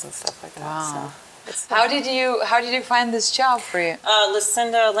textiles and stuff like that. Wow. So, How did you find this job for you?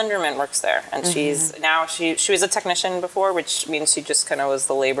 Lucinda Linderman works there, and she's now she was a technician before, which means she just kind of was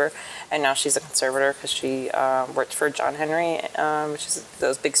the labor, and now she's a conservator because she worked for John Henry, which is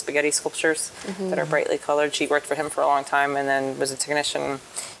those big spaghetti sculptures that are brightly colored. She worked for him for a long time, and then was a technician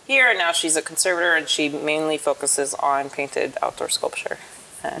here, and now she's a conservator, and she mainly focuses on painted outdoor sculpture,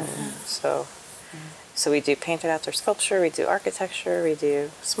 and so we do painted outdoor sculpture, we do architecture, we do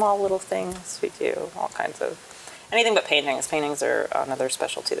small little things, we do all kinds of anything but paintings. Paintings are another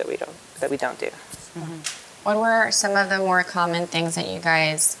specialty that we don't do. What were some of the more common things that you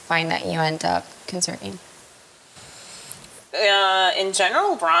guys find that you end up conserving? In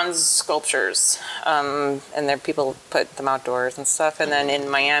general, bronze sculptures, and there people put them outdoors and stuff. And then in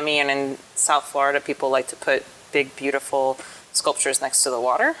Miami and in South Florida, people like to put big, beautiful sculptures next to the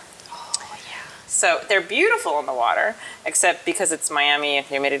water. So they're beautiful in the water, except because it's Miami and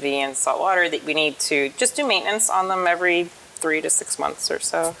humidity and salt water, that we need to just do maintenance on them every 3 to 6 months or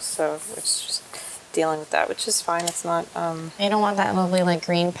so. So it's just dealing with that, which is fine. It's not. You don't want that lovely like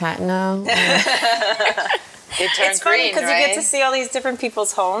green patina. It's funny because you get to see all these different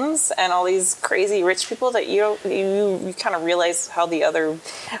people's homes and all these crazy rich people that you kind of realize how the other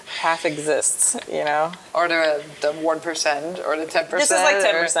half exists, you know? Or the 1% or the 10%? This is like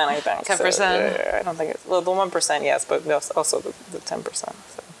 10%, I think. 10%? So, I don't think it's, well, the 1%, yes, but also the 10%.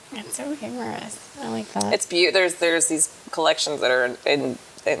 So. It's so humorous. I like that. It's there's these collections that are and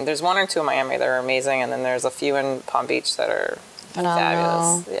there's 1 or 2 in Miami that are amazing, and then there's a few in Palm Beach that are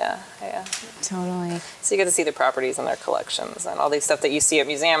phenomenal. Fabulous. Yeah. Totally. So you get to see the properties and their collections and all these stuff that you see at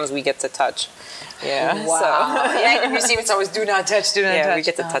museums. We get to touch. Yeah. Wow. So. Yeah, in museums it's always do not touch. Yeah, we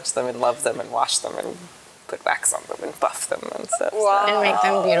get to touch them and love them and wash them and put wax on them and buff them and stuff. Wow. And make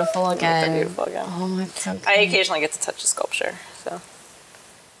them beautiful again. Oh, it's so good. I occasionally get to touch a sculpture. So.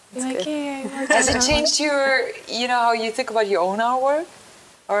 Has it changed how you think about your own artwork,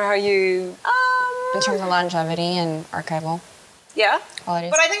 or how you? In terms of longevity and archival. Yeah,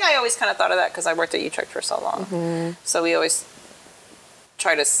 qualities. But I think I always kind of thought of that because I worked at Utrecht for so long. So we always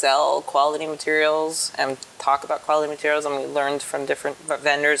try to sell quality materials and talk about quality materials, and we learned from different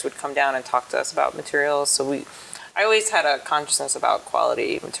vendors would come down and talk to us about materials. So I always had a consciousness about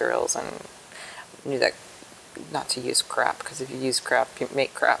quality materials and knew that not to use crap, because if you use crap, you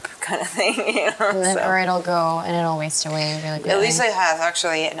make crap, kind of thing. You know? Or it'll go and it'll waste away really quickly. Elisa has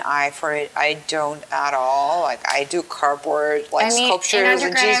actually an eye for it. I don't at all. Like I do cardboard, sculptures,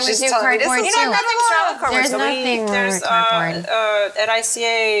 and she's just telling me this. Nothing's wrong with cardboard. There's nothing wrong with cardboard. At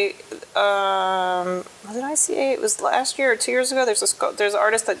ICA, was it ICA? It was last year or 2 years ago. There's an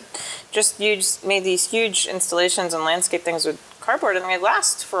artist that just made these huge installations and landscape things with cardboard, and they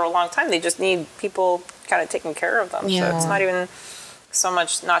last for a long time. They just need people kind of taking care of them. Yeah. So it's not even so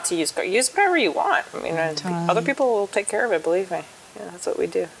much not to use whatever you want. I mean, other people will take care of it, believe me. Yeah, that's what we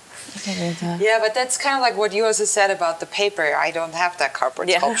do. Yeah, but that's kind of like what you also said about the paper. I don't have that cardboard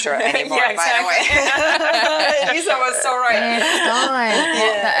sculpture anymore, by the way. Lisa was so right.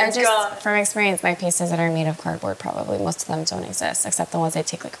 It's gone. From experience, my pieces that are made of cardboard, probably most of them don't exist, except the ones I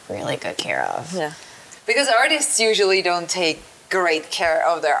take really good care of. Yeah. Because artists usually don't take great care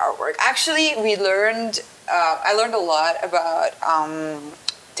of their artwork. Actually, I learned a lot about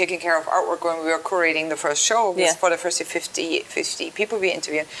taking care of artwork when we were curating the first show. For the first 50 people we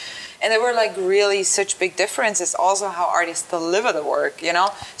interviewed. And there were really such big differences also how artists deliver the work, you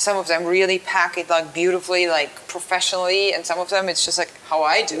know? Some of them really pack it beautifully, professionally, and some of them it's just how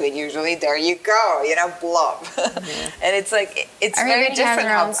I do it usually. There you go, blob. And it's it's very different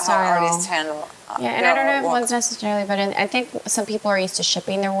how artists handle and I don't know if one's necessarily, but I think some people are used to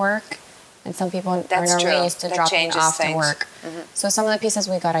shipping their work, and some people are normally used to dropping off the work. So some of the pieces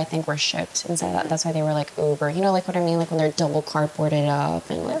we got, I think, were shipped, and so that's why they were uber. You know, what I mean, when they're double cardboarded up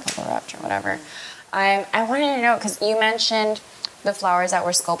and bubble wrapped or whatever. I wanted to know, because you mentioned the flowers that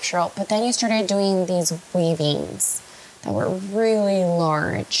were sculptural, but then you started doing these weavings that were really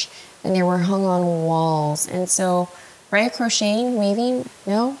large, and they were hung on walls. And so, right, crocheting, weaving,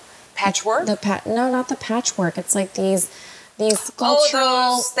 no? Patchwork? No, not the patchwork. It's these sculptural.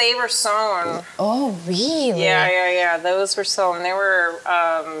 Oh, they were sewn. Oh, really? Yeah. Those were sewn. They were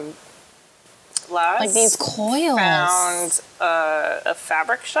lads. These coils. Found a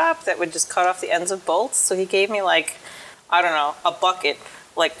fabric shop that would just cut off the ends of bolts. So he gave me a bucket,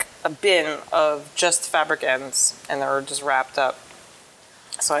 a bin of just fabric ends, and they were just wrapped up.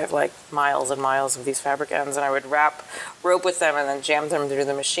 So I have miles and miles of these fabric ends, and I would wrap rope with them and then jam them through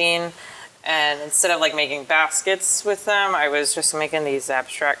the machine. And instead of making baskets with them, I was just making these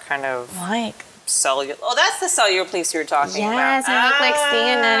abstract kind of cellular. Oh, that's the cellular piece you were talking about. Yes, they look like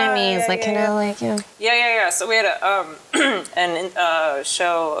sea anemones, yeah, like kind of like Yeah. So we had a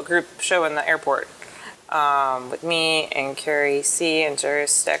group show in the airport with me and Carrie C and Jerry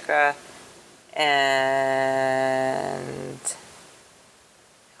Stecca and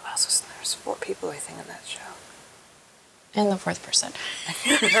who else was there? There's 4 people I think in that show. And the 4th person.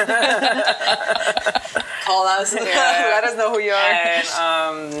 Call us. Let us know who you are.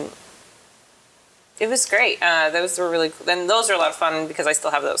 And it was great. Those were really cool. And those are a lot of fun because I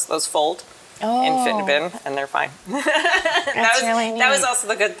still have those. Those fold and fit in a bin, and they're fine. That's really neat. That was also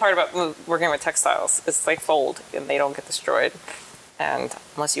the good part about working with textiles. It's like fold, and they don't get destroyed. And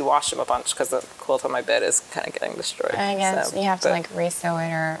unless you wash them a bunch, because the quilt on my bed is kind of getting destroyed. I guess you have to like resew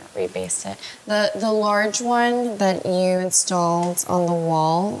it or rebaste it. The large one that you installed on the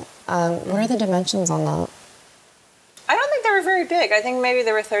wall, what are the dimensions on that? I don't think they were very big. I think maybe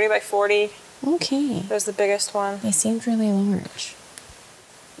they were 30 by 40. Okay. That was the biggest one. They seemed really large.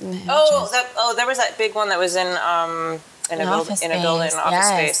 There was that big one that was in a building, office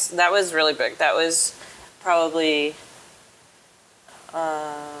space. That was really big. That was probably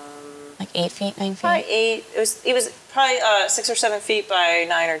like 8 feet, 9 feet. probably 8. It was probably 6 or 7 feet by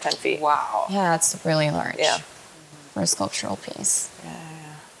 9 or 10 feet. Wow. Yeah, that's really large. Yeah. For a sculptural piece.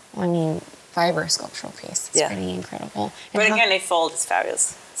 I mean, fiber sculptural piece. It's pretty incredible. But again, they fold. It's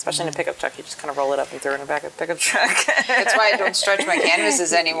fabulous. Especially in a pickup truck, you just kind of roll it up and throw it in the back of a pickup truck. That's why I don't stretch my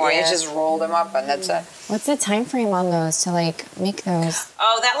canvases anymore. You just roll them up and that's it. What's the time frame on those to like make those?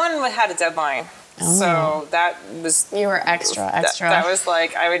 Oh, that one had a deadline. So that was... You were extra. That was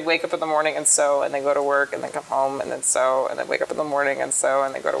like, I would wake up in the morning and sew, and then go to work, and then come home, and then sew, and then wake up in the morning and sew,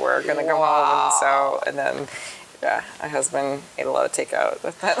 and then go to work, and then come home and sew, and then... Yeah, my husband ate a lot of takeout.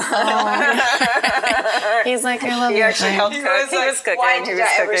 He's like, I love He your actually thing. helped cook. He was cooking. Why did I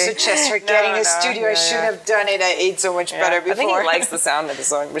ever suggest her getting a studio? I should have done it. I ate so much better before. I think he likes the sound of the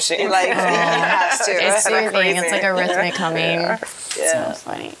sewing machine. He has to. It's soothing. crazy. It's like a rhythmic humming. Yeah. So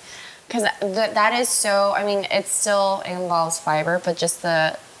funny. Because that is so, I mean, it still involves fiber, but just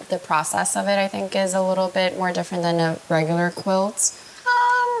the process of it, I think, is a little bit more different than a regular quilt.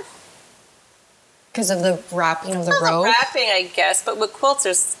 Because of the wrapping of the rope. The wrapping, I guess, but with quilts,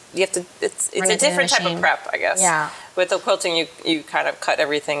 it's a different type of prep, I guess. Yeah. With the quilting, you kind of cut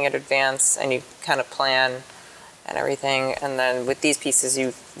everything in advance, and you kind of plan and everything. And then with these pieces,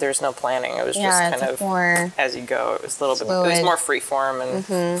 there's no planning. It was just kind of more as you go. It was a little fluid. bit. It was more free form and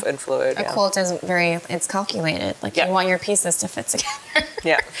fluid. A quilt is it's calculated. Like you want your pieces to fit together.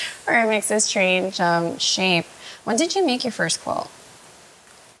 Yeah. Or it makes a strange shape. When did you make your first quilt?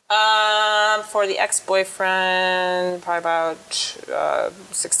 For the ex-boyfriend, probably about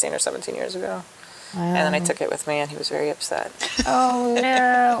 16 or 17 years ago. Wow. And then I took it with me, and he was very upset. Oh,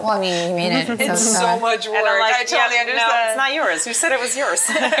 no. Well, I mean, you made it. It's so much work. And I'm like, I totally understand. No, it's not yours. Who said it was yours?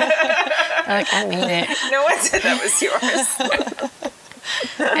 Like, I made it. No one said that was yours.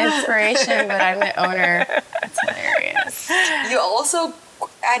 Inspiration, but I'm the owner. That's hilarious. You also,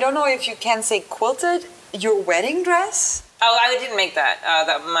 I don't know if you can say quilted, your wedding dress? Oh, I didn't make that.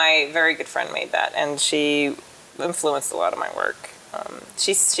 My very good friend made that, and she influenced a lot of my work.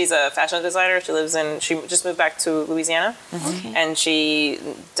 She's a fashion designer. She just moved back to Louisiana, and she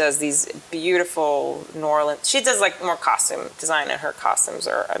does these beautiful New Orleans. She does like more costume design, and her costumes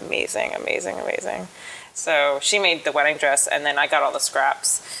are amazing. So she made the wedding dress, and then I got all the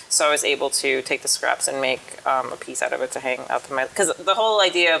scraps. So I was able to take the scraps and make a piece out of it to hang up in my... Because the whole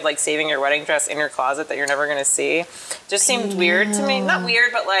idea of like saving your wedding dress in your closet that you're never going to see just seemed weird to me. Not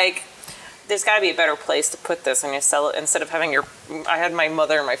weird, but like there's got to be a better place to put this and you sell it instead of having your... I had my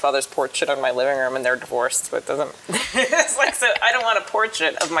mother and my father's portrait on my living room, and they're divorced, so it doesn't... It's like, so I don't want a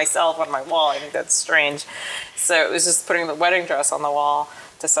portrait of myself on my wall. I think that's strange. So it was just putting the wedding dress on the wall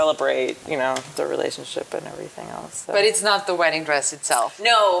to celebrate, the relationship and everything else. So. But it's not the wedding dress itself.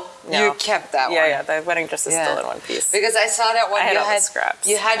 No. You kept that one. Yeah, the wedding dress is still in one piece. Because I saw that one. I had all the scraps.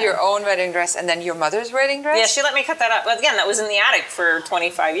 You had your own wedding dress and then your mother's wedding dress? Yeah, she let me cut that up. But again, that was in the attic for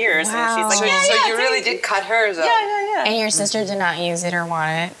 25 years. Wow. And she's like, So you really did cut hers up. Yeah. And your sister did not use it or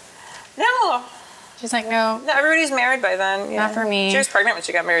want it? No. She's like, no. No, everybody's married by then. Yeah. Not for me. She was pregnant when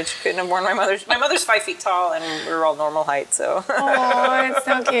she got married. She couldn't have worn my mother's. My mother's 5 feet tall, and we were all normal height, so. Oh, it's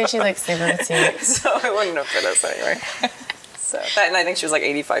so cute. She's like super petite. So it wouldn't have fit us anyway. And I think she was like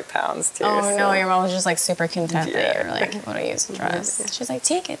 85 pounds too. Oh so. no, your mom was just like super content that you're like able to use the dress. She's like,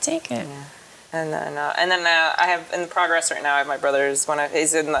 take it. Yeah. And then I have in the progress right now. I have my brother's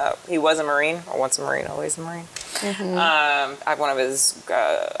he was a Marine, or once a Marine, always a Marine. I have one of his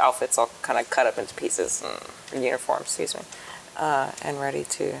outfits all kind of cut up into pieces and uniforms, and ready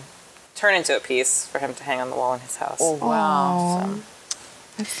to turn into a piece for him to hang on the wall in his house. Oh, wow. Oh,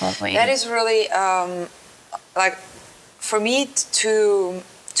 that's lovely. That is really like for me to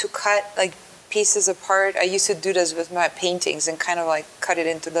cut like pieces apart. I used to do this with my paintings and kind of like cut it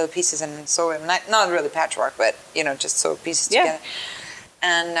into little pieces and sew them. Not really patchwork, but just sew pieces together.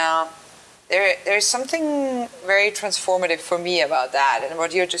 And there's something very transformative for me about that, and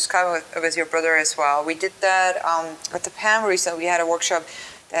what you're describing with your brother as well. We did that at the PAM recently. We had a workshop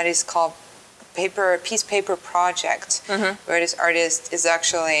that is called Piece Paper Project, where this artist is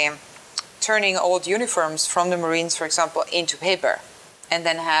actually turning old uniforms from the Marines, for example, into paper, and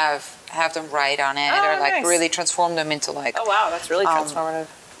then have them write on it, or like nice. really transform them into like Oh wow, that's really transformative.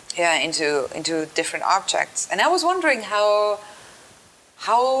 into different objects. And I was wondering how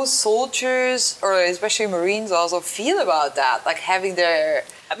soldiers, or especially Marines, also feel about that, like having their,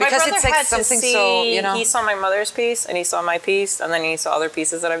 because it's like something so, He saw my mother's piece, and he saw my piece, and then he saw other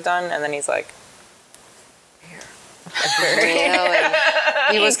pieces that I've done, and then he's like, really,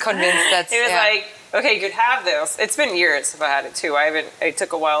 he was convinced that he was like, okay, you could have this. It's been years if I had it too. It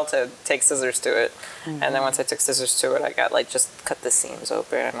took a while to take scissors to it, and then once I took scissors to it, I got like just cut the seams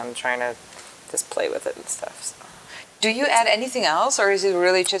open, and I'm trying to just play with it and stuff. So. Do you add anything else, or is it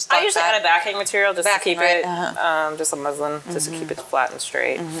really just like I usually add a backing material just to keep it, right? just a muslin, just to keep it flat and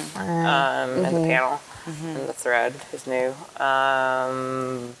straight, and the panel and the thread is new.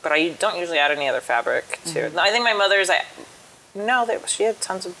 But I don't usually add any other fabric to it. I think my mother's, she had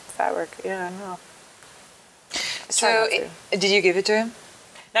tons of fabric. Yeah, I know. So, did you give it to him?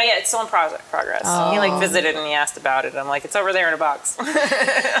 No, yeah, it's still in progress. Oh. He like visited and he asked about it. I'm like, it's over there in a box.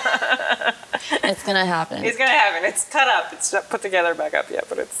 It's gonna happen. It's gonna happen. It's cut up. It's not put together back up yet,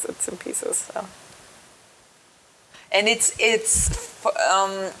 but it's in pieces. So. And it's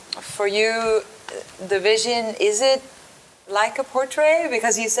for you, the vision, is it like a portrait?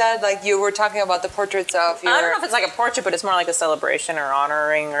 Because you said like you were talking about the portraits of your... I don't know if it's like a portrait, but it's more like a celebration or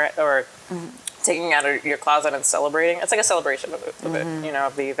honoring or taking out of your closet and celebrating. It's like a celebration of it,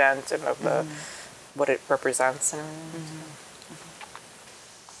 of the event and of the what it represents.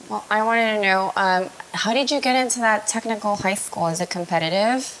 Well, I wanted to know, how did you get into that technical high school? Is it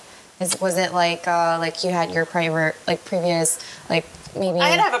competitive? Was it like you had your previous maybe? I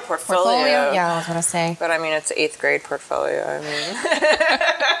had to have a portfolio. Yeah, I was gonna say. But I mean, it's 8th grade portfolio. I mean,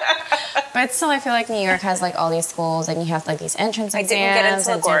 but still, I feel like New York has like all these schools, and you have like these entrance exams. I didn't get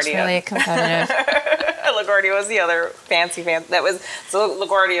into and LaGuardia. It's really competitive. LaGuardia was the other fancy. So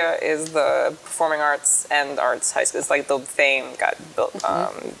LaGuardia is the performing arts and arts high school. It's like the fame got built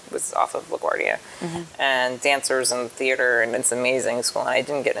was off of LaGuardia, and dancers and theater, and it's an amazing school. And I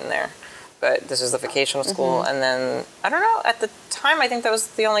didn't get in there, but this was the vocational school. And then I don't know. At the time, I think that was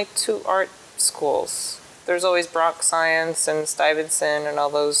the only 2 art schools. There's always Brock Science and Stuyvesant and all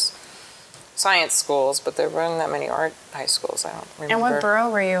those science schools, but there weren't that many art high schools. I don't remember. And what borough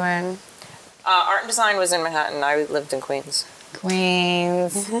were you in? Art and design was in Manhattan. I lived in Queens.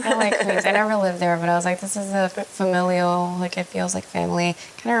 Queens. I like Queens. I never lived there, but I was like, this is a familial, like it feels like family.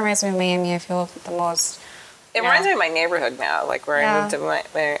 Kind of reminds me of Miami. I feel the most. It reminds me of my neighborhood now, like where I moved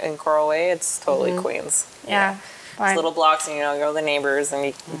to in Coral Way. It's totally Queens. Yeah. It's little blocks, and you go to the neighbors, and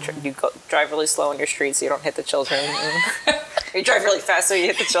you drive really slow on your street so you don't hit the children. You drive really fast so you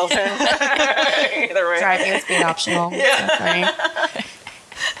hit the children. Either way. Driving speed optional. Yeah.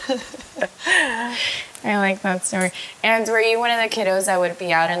 I like that story. And were you one of the kiddos that would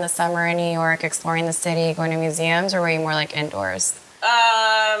be out in the summer in New York, exploring the city, going to museums, or were you more like indoors?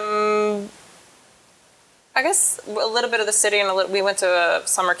 I guess a little bit of the city, and we went to a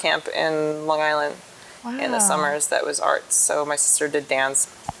summer camp in Long Island in the summers that was arts. So my sister did dance.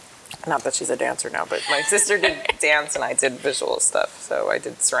 Not that she's a dancer now, but my sister did dance and I did visual stuff. So I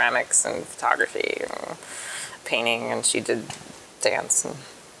did ceramics and photography and painting, and she did dance and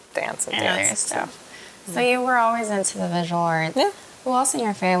dance. Stuff. So you were always into the visual arts. Yeah. Who else in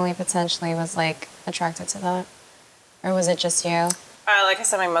your family potentially was like attracted to that? Or was it just you? Like I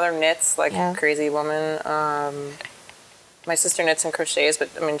said, my mother knits like a crazy woman. My sister knits and crochets, but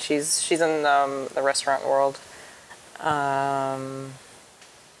I mean she's in the restaurant world.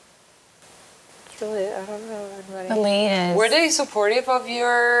 Really, I don't know anybody. The latest. Were they supportive of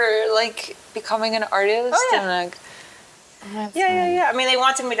your like becoming an artist? Oh, yeah. And like, Yeah. I mean, they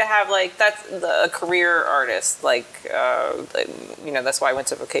wanted me to have like a career artist. That's why I went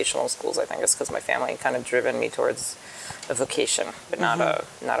to vocational schools. I think it's because my family kind of driven me towards a vocation, but not a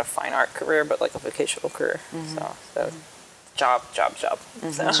fine art career, but like a vocational career. So job. Job.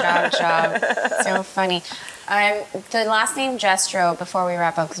 So funny. The last name Jestro, before we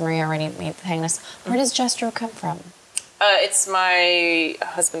wrap up, because Maria already made the hang us, where does Jestro come from? It's my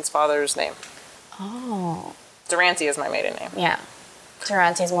husband's father's name. Oh. Durante is my maiden name. Yeah.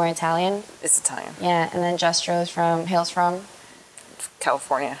 Durante's more Italian. It's Italian. Yeah, and then Jestro hails from?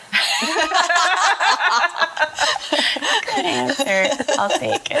 California. Good answer. I'll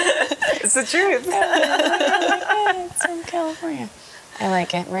take it. It's the truth. It's from California. I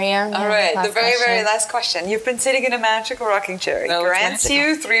like it. Maria? All right, the very last question. You've been sitting in a magical rocking chair. It No, it's grants magical.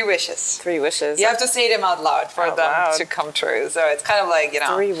 you 3 wishes. 3 wishes. You have to say them out loud for Out them loud. to come true. So it's kind of like,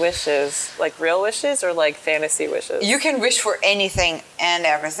 3 wishes. Like real wishes or like fantasy wishes? you can wish for anything and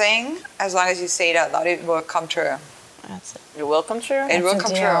everything as long as you say it out loud. It will come true. That's it. It will come true? It will a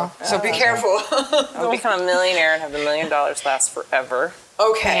come deal. true. So be okay. careful. I'll become a millionaire and have $1 million last forever.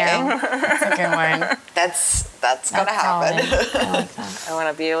 Okay. Yeah, that's a good one. That's gonna That's happen. solid. I like that. I want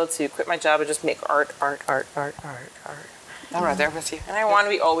to be able to quit my job and just make art. I'm right there with you. And I want to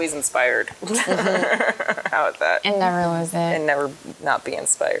be always inspired. How about that? And never lose it. And never not be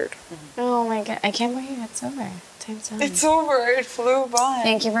inspired. Oh my god, I can't believe it's over. Time's done. It's over. It flew by.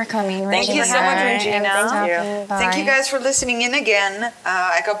 Thank you for coming. Thank you so much, Regina. Thank Thank you guys for listening in again.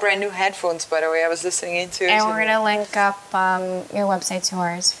 I got brand new headphones, by the way. I was listening into. And we're gonna link up your website to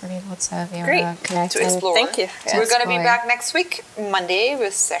ours for people to be able Great. to connect to and explore. Thank you. So we're gonna be Explore. back next week, Monday,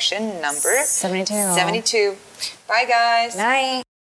 with session number 72. 72. Bye, guys. Night.